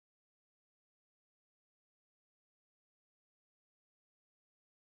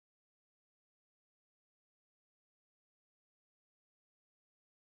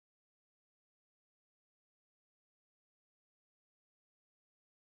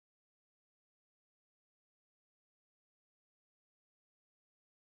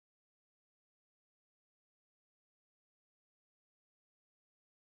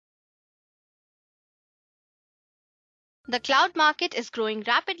The cloud market is growing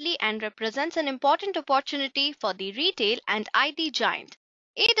rapidly and represents an important opportunity for the retail and IT giant.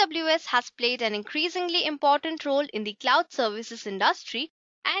 AWS has played an increasingly important role in the cloud services industry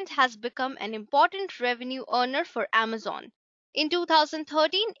and has become an important revenue earner for Amazon. In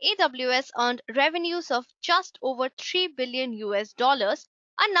 2013, AWS earned revenues of just over 3 billion dollars,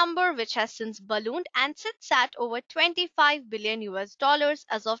 a number which has since ballooned and sits at over 25 billion dollars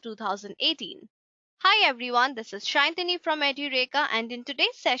as of 2018. Hi everyone, this is Shantini from Edureka, and in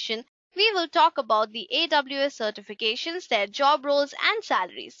today's session, we will talk about the AWS certifications, their job roles and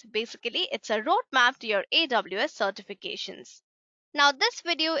salaries. Basically, it's a roadmap to your AWS certifications. Now, this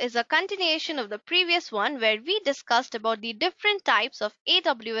video is a continuation of the previous one where we discussed about the different types of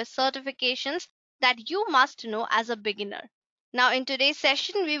AWS certifications that you must know as a beginner. Now, in today's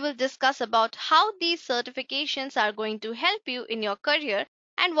session, we will discuss about how these certifications are going to help you in your career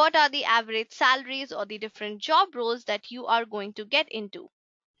and what are the average salaries or the different job roles that you are going to get into.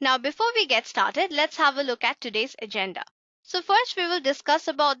 Now, before we get started, let's have a look at today's agenda. So first we will discuss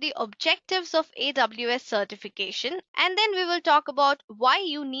about the objectives of AWS certification, and then we will talk about why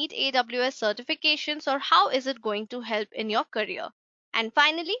you need AWS certifications or how is it going to help in your career. And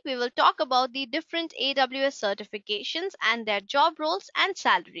finally, we will talk about the different AWS certifications and their job roles and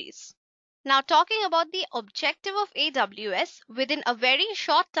salaries. Now, talking about the objective of AWS, within a very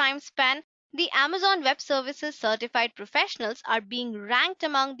short time span, the Amazon Web Services certified professionals are being ranked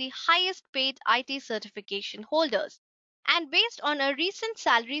among the highest paid IT certification holders. And based on a recent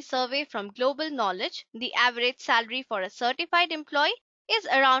salary survey from Global Knowledge, the average salary for a certified employee is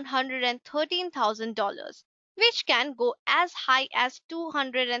around $113,000, which can go as high as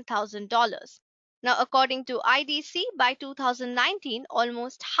 $200,000. Now, according to IDC, by 2019,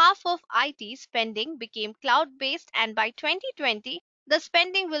 almost half of IT spending became cloud-based, and by 2020, the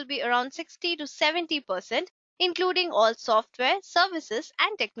spending will be around 60 to 70%, including all software, services,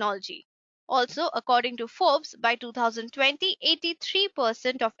 and technology. Also, according to Forbes, by 2020,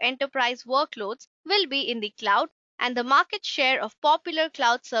 83% of enterprise workloads will be in the cloud, and the market share of popular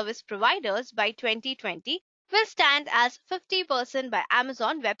cloud service providers by 2020 will stand as 50% by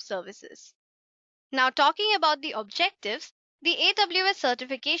Amazon Web Services. Now, talking about the objectives, the AWS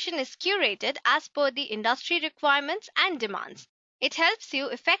certification is curated as per the industry requirements and demands. It helps you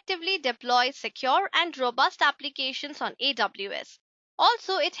effectively deploy secure and robust applications on AWS.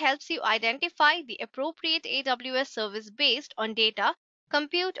 Also, it helps you identify the appropriate AWS service based on data,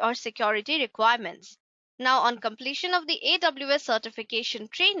 compute, or security requirements. Now, on completion of the AWS certification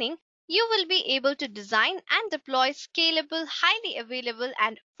training, you will be able to design and deploy scalable, highly available,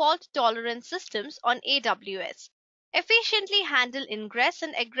 and fault-tolerant systems on AWS, efficiently handle ingress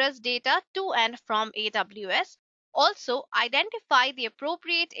and egress data to and from AWS, also identify the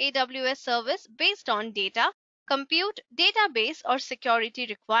appropriate AWS service based on data, compute, database, or security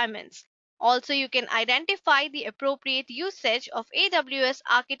requirements. Also, you can identify the appropriate usage of AWS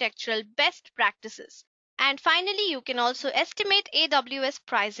architectural best practices. And finally, you can also estimate AWS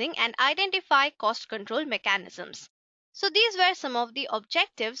pricing and identify cost control mechanisms. So these were some of the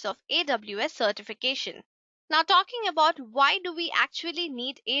objectives of AWS certification. Now, talking about why do we actually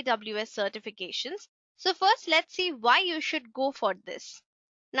need AWS certifications? So first, let's see why you should go for this.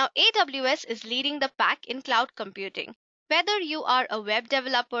 Now, AWS is leading the pack in cloud computing. Whether you are a web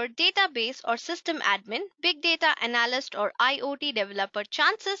developer, database or system admin, big data analyst or IoT developer,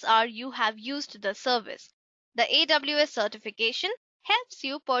 chances are you have used the service. The AWS certification helps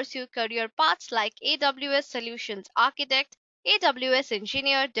you pursue career paths like AWS Solutions Architect, AWS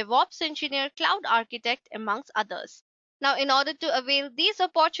Engineer, DevOps Engineer, Cloud Architect, amongst others. Now, in order to avail these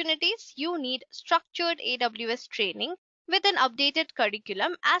opportunities, you need structured AWS training with an updated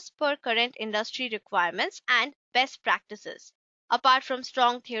curriculum as per current industry requirements and best practices. Apart from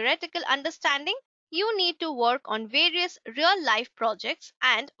strong theoretical understanding, you need to work on various real-life projects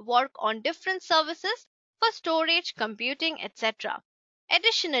and work on different services for storage, computing, etc.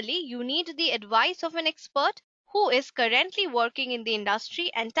 Additionally, you need the advice of an expert who is currently working in the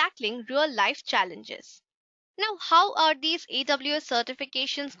industry and tackling real-life challenges. Now, how are these AWS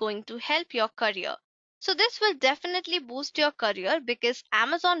certifications going to help your career? So this will definitely boost your career because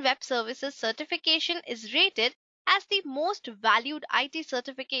Amazon Web Services certification is rated as the most valued IT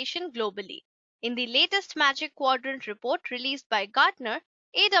certification globally. In the latest Magic Quadrant report released by Gartner,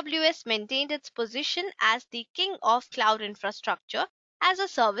 AWS maintained its position as the king of cloud infrastructure as a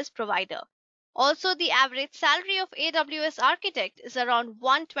service provider. Also, the average salary of AWS architect is around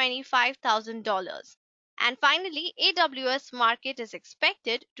 $125,000. And finally, AWS market is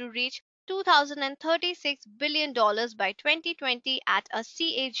expected to reach $2,036 billion by 2020 at a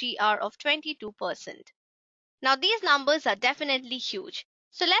CAGR of 22%. Now, these numbers are definitely huge.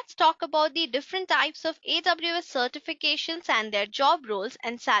 So let's talk about the different types of AWS certifications and their job roles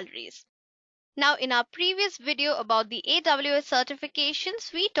and salaries. Now, in our previous video about the AWS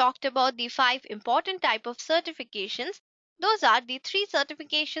certifications, we talked about the 5 important type of certifications. Those are the 3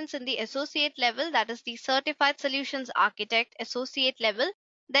 certifications in the associate level, that is the Certified Solutions Architect associate level,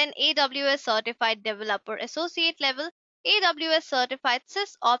 then AWS Certified Developer associate level, AWS Certified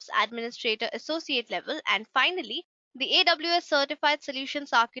SysOps Administrator associate level, and finally the AWS Certified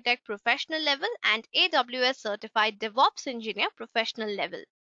Solutions Architect professional level and AWS Certified DevOps Engineer professional level.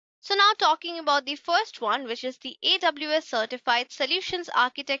 So now talking about the first one, which is the AWS Certified Solutions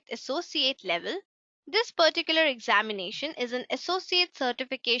Architect Associate level. This particular examination is an associate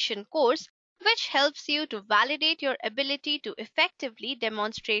certification course which helps you to validate your ability to effectively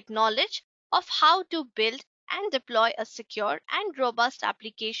demonstrate knowledge of how to build and deploy a secure and robust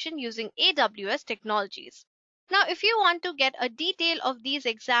application using AWS technologies. Now, if you want to get a detail of these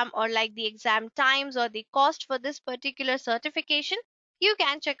exam or like the exam times or the cost for this particular certification, you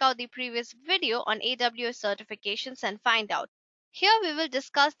can check out the previous video on AWS certifications and find out. Here we will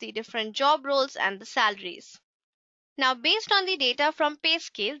discuss the different job roles and the salaries. Now, based on the data from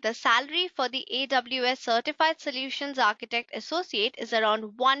PayScale, the salary for the AWS Certified Solutions Architect Associate is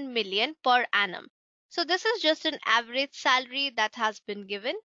around 1 million per annum. So this is just an average salary that has been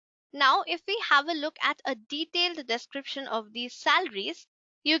given. Now, if we have a look at a detailed description of these salaries,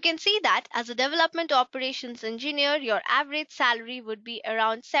 you can see that as a development operations engineer, your average salary would be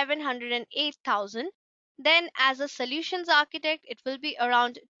around 708,000. Then as a solutions architect, it will be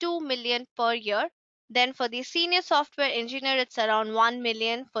around 2 million per year. Then for the senior software engineer, it's around 1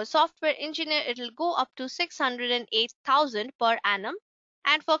 million. For software engineer, it will go up to 608,000 per annum.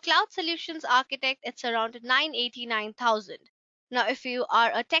 And for cloud solutions architect, it's around 989,000. Now, if you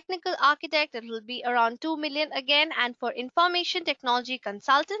are a technical architect, it will be around 2 million again, and for information technology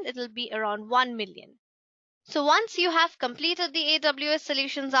consultant, it will be around 1 million. So once you have completed the AWS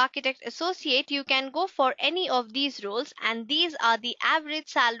Solutions Architect Associate, you can go for any of these roles, and these are the average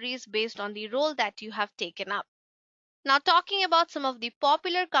salaries based on the role that you have taken up. Now, talking about some of the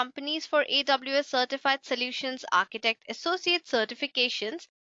popular companies for AWS Certified Solutions Architect Associate certifications,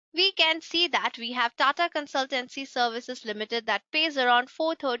 we can see that we have Tata Consultancy Services Limited that pays around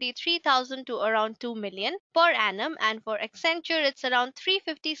 433,000 to around 2 million per annum, and for Accenture it's around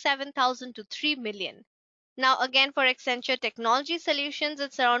 357,000 to 3 million. Now again for Accenture Technology Solutions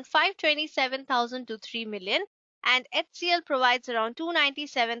it's around 527,000 to 3 million, and HCL provides around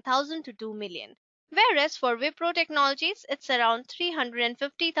 297,000 to 2 million. Whereas for Wipro Technologies it's around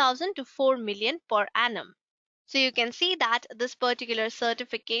 350,000 to 4 million per annum. So you can see that this particular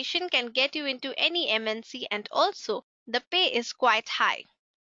certification can get you into any MNC, and also the pay is quite high.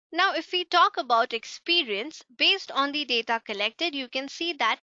 Now, if we talk about experience, based on the data collected, you can see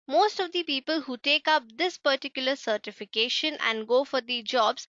that most of the people who take up this particular certification and go for the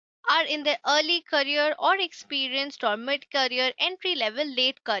jobs are in their early career or experienced or mid-career, entry-level,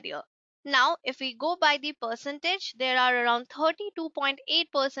 late career. Now, if we go by the percentage, there are around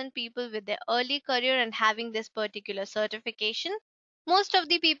 32.8% people with their early career and having this particular certification. Most of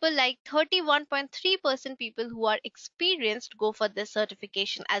the people, like 31.3% people who are experienced, go for this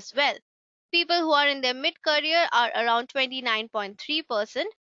certification as well. People who are in their mid career are around 29.3%.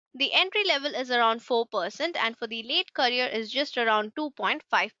 The entry level is around 4%, and for the late career is just around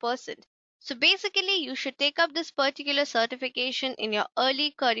 2.5%. So basically, you should take up this particular certification in your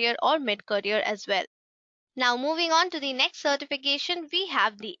early career or mid career as well. Now, moving on to the next certification, we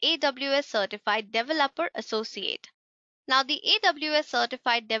have the AWS Certified Developer Associate. Now, the AWS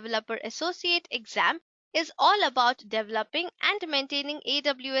Certified Developer Associate exam is all about developing and maintaining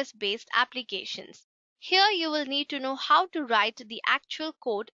AWS-based applications. Here you will need to know how to write the actual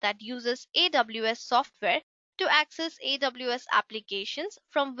code that uses AWS software to access AWS applications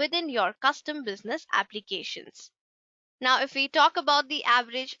from within your custom business applications. Now, if we talk about the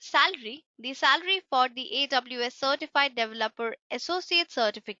average salary, the salary for the AWS Certified Developer Associate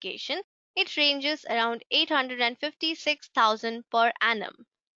certification, it ranges around 856,000 per annum.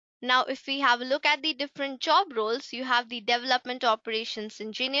 Now, if we have a look at the different job roles, you have the Development Operations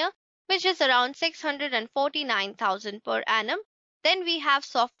Engineer, which is around 649,000 per annum. Then we have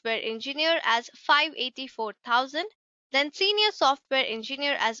Software Engineer as 584,000. Then Senior Software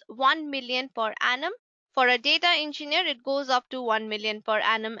Engineer as 1 million per annum. For a Data Engineer, it goes up to 1 million per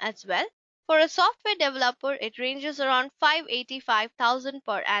annum as well. For a Software Developer, it ranges around 585,000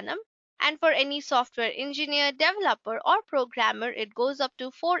 per annum. And for any software engineer, developer, or programmer, it goes up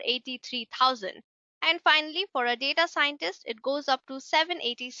to 483,000. And finally, for a data scientist, it goes up to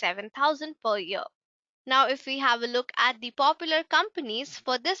 787,000 per year. Now, if we have a look at the popular companies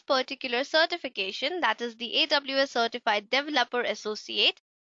for this particular certification, that is the AWS Certified Developer Associate,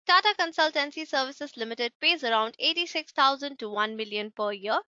 Tata Consultancy Services Limited pays around 86,000 to 1 million per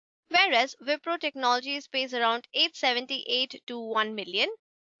year, whereas Wipro Technologies pays around 878 to 1 million.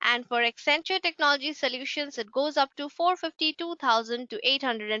 And for Accenture Technology Solutions, it goes up to 452,000 to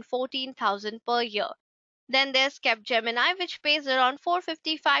 814,000 per year. Then there's Capgemini, which pays around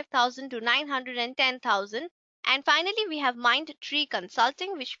 455,000 to 910,000. And finally, we have Mindtree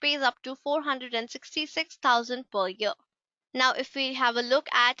Consulting, which pays up to 466,000 per year. Now, if we have a look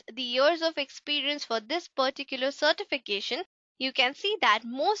at the years of experience for this particular certification, you can see that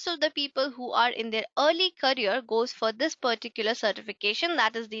most of the people who are in their early career goes for this particular certification,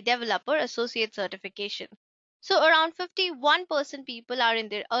 that is the Developer Associate Certification. So around 51% people are in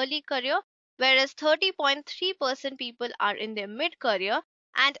their early career, whereas 30.3% people are in their mid-career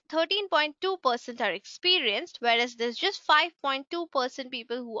and 13.2% are experienced, whereas there's just 5.2%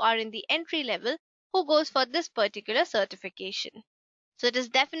 people who are in the entry level who goes for this particular certification. So it is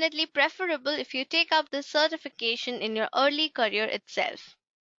definitely preferable if you take up this certification in your early career itself.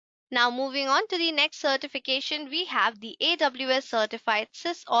 Now moving on to the next certification, we have the AWS Certified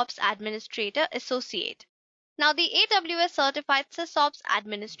SysOps Administrator Associate. Now, the AWS Certified SysOps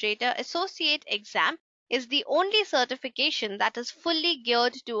Administrator Associate exam is the only certification that is fully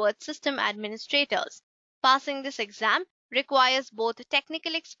geared towards system administrators. Passing this exam requires both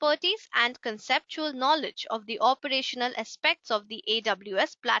technical expertise and conceptual knowledge of the operational aspects of the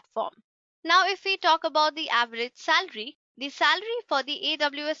AWS platform. Now, if we talk about the average salary, the salary for the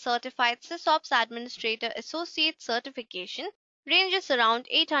AWS Certified SysOps Administrator Associate certification ranges around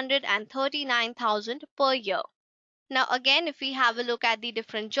 839,000 per year. Now again, if we have a look at the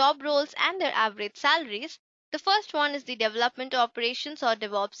different job roles and their average salaries, the first one is the Development Operations or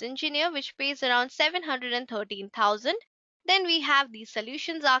DevOps Engineer, which pays around 713,000. Then we have the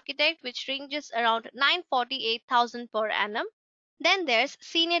Solutions Architect, which ranges around 948,000 per annum. Then there's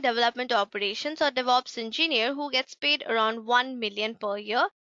Senior Development Operations or DevOps Engineer, who gets paid around 1 million per year.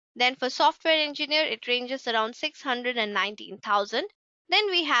 Then for Software Engineer, it ranges around 619,000. Then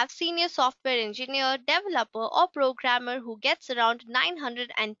we have Senior Software Engineer, Developer or Programmer, who gets around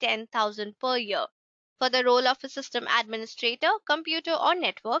 910,000 per year. For the role of a System Administrator, Computer or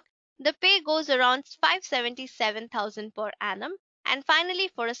Network, the pay goes around 577,000 per annum. And finally,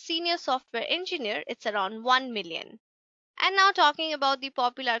 for a Senior Software Engineer, it's around 1 million. And now talking about the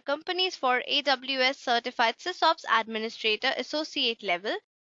popular companies for AWS Certified SysOps Administrator Associate level,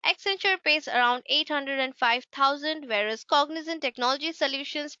 Accenture pays around 805,000, whereas Cognizant Technology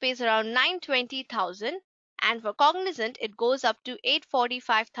Solutions pays around 920,000, and for Cognizant it goes up to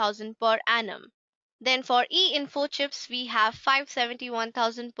 845,000 per annum. Then for e-info-chips we have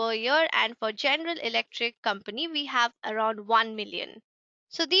 571,000 per year, and for General Electric Company we have around 1 million.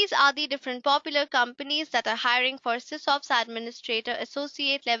 So these are the different popular companies that are hiring for SysOps Administrator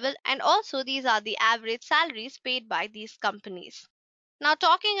Associate level, and also these are the average salaries paid by these companies. Now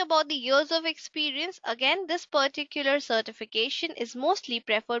talking about the years of experience, again this particular certification is mostly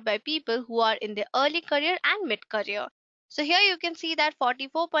preferred by people who are in their early career and mid-career. So here you can see that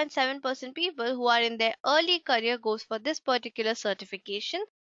 44.7% people who are in their early career goes for this particular certification.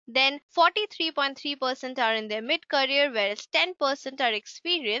 Then 43.3% are in their mid-career, whereas 10% are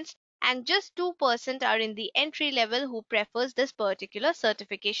experienced and just 2% are in the entry level who prefers this particular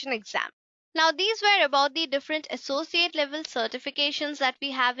certification exam. Now these were about the different associate level certifications that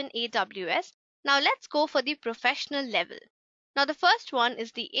we have in AWS. Now let's go for the professional level. Now the first one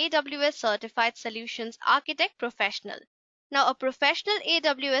is the AWS Certified Solutions Architect Professional. Now a professional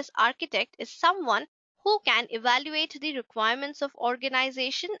AWS architect is someone who can evaluate the requirements of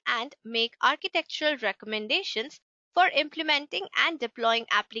organization and make architectural recommendations for implementing and deploying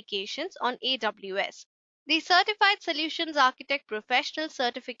applications on AWS. The Certified Solutions Architect Professional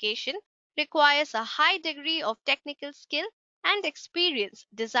certification requires a high degree of technical skill and experience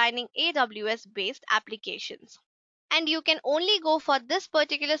designing AWS-based applications. And you can only go for this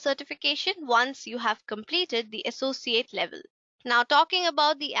particular certification once you have completed the associate level. Now talking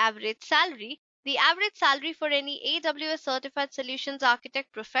about the average salary for any AWS Certified Solutions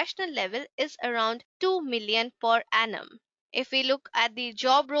Architect Professional level is around 2 million per annum. If we look at the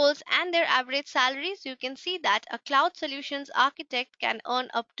job roles and their average salaries, you can see that a cloud solutions architect can earn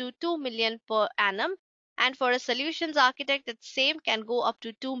up to 2 million per annum, and for a solutions architect it's same, can go up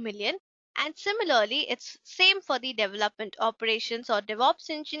to 2 million. And similarly, it's same for the development operations or DevOps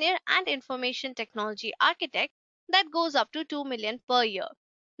engineer and information technology architect, that goes up to 2 million per year.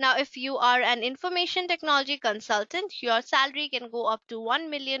 Now if you are an information technology consultant, your salary can go up to 1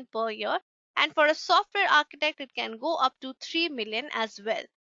 million per year, And for a software architect, it can go up to 3 million as well.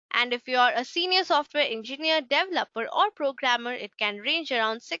 And if you are a senior software engineer, developer, or programmer, it can range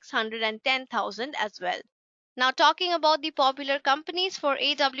around 610,000 as well. Now, talking about the popular companies for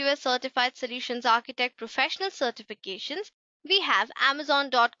AWS Certified Solutions Architect Professional Certifications, we have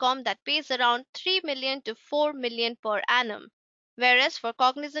Amazon.com that pays around 3 million to 4 million per annum. Whereas for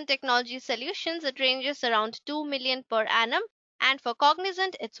Cognizant Technology Solutions, it ranges around 2 million per annum, and for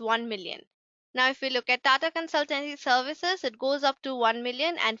Cognizant, it's 1 million. Now, if we look at Tata Consultancy Services, it goes up to 1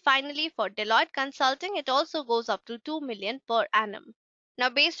 million, and finally for Deloitte Consulting, it also goes up to 2 million per annum. Now,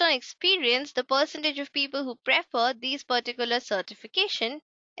 based on experience, the percentage of people who prefer these particular certification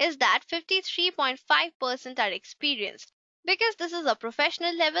is that 53.5% are experienced. Because this is a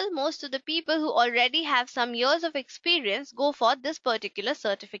professional level, most of the people who already have some years of experience go for this particular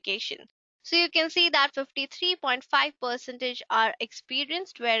certification. So you can see that 53.5% are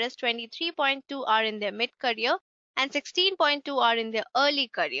experienced, whereas 23.2 are in their mid-career and 16.2 are in their early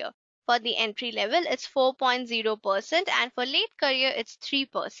career. For the entry level, it's 4.0%, and for late career, it's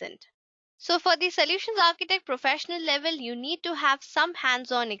 3%. So for the solutions architect professional level, you need to have some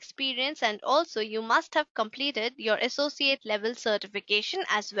hands-on experience, and also you must have completed your associate level certification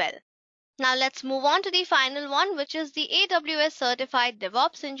as well. Now let's move on to the final one, which is the AWS Certified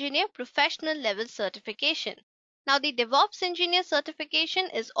DevOps Engineer Professional Level Certification. Now the DevOps Engineer certification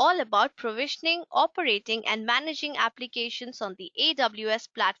is all about provisioning, operating, and managing applications on the AWS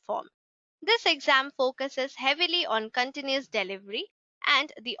platform. This exam focuses heavily on continuous delivery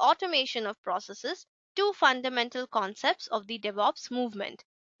and the automation of processes, two fundamental concepts of the DevOps movement.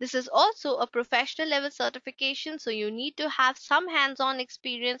 This is also a professional level certification, so you need to have some hands-on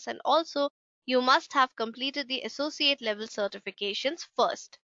experience, and also you must have completed the associate level certifications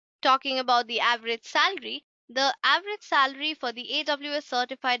first. Talking about the average salary for the AWS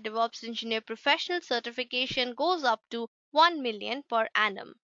Certified DevOps Engineer Professional Certification goes up to 1 million per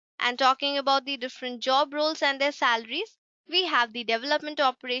annum. And talking about the different job roles and their salaries, we have the Development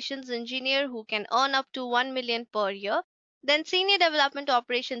Operations Engineer who can earn up to 1 million per year, then Senior Development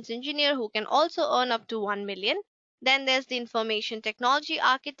Operations Engineer who can also earn up to 1 million. Then there's the Information Technology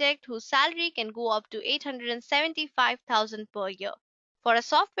Architect whose salary can go up to 875,000 per year. For a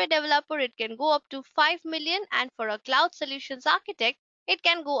software developer, it can go up to 5 million, and for a Cloud Solutions Architect, it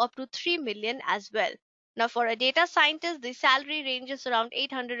can go up to 3 million as well. Now, for a data scientist, the salary ranges around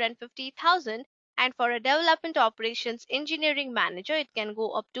 850,000, and for a development operations engineering manager, it can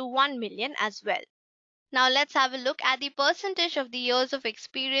go up to 1 million as well. Now, let's have a look at the percentage of the years of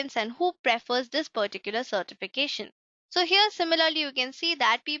experience and who prefers this particular certification. So here, similarly, you can see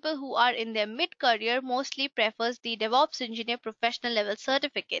that people who are in their mid-career mostly prefers the DevOps Engineer Professional Level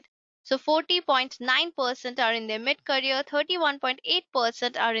Certificate. So 40.9% are in their mid-career,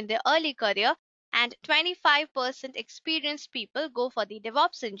 31.8% are in their early career, and 25% experienced people go for the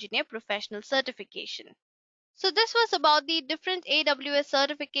DevOps Engineer Professional Certification. So this was about the different AWS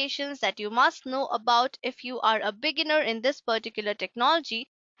certifications that you must know about if you are a beginner in this particular technology,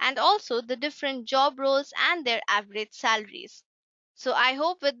 and also the different job roles and their average salaries. So I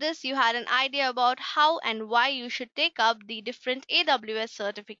hope with this you had an idea about how and why you should take up the different AWS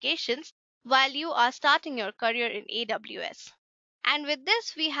certifications while you are starting your career in AWS. And with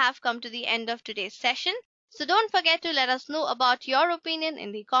this, we have come to the end of today's session. So don't forget to let us know about your opinion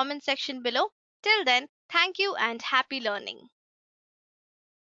in the comment section below. Till then, thank you and happy learning.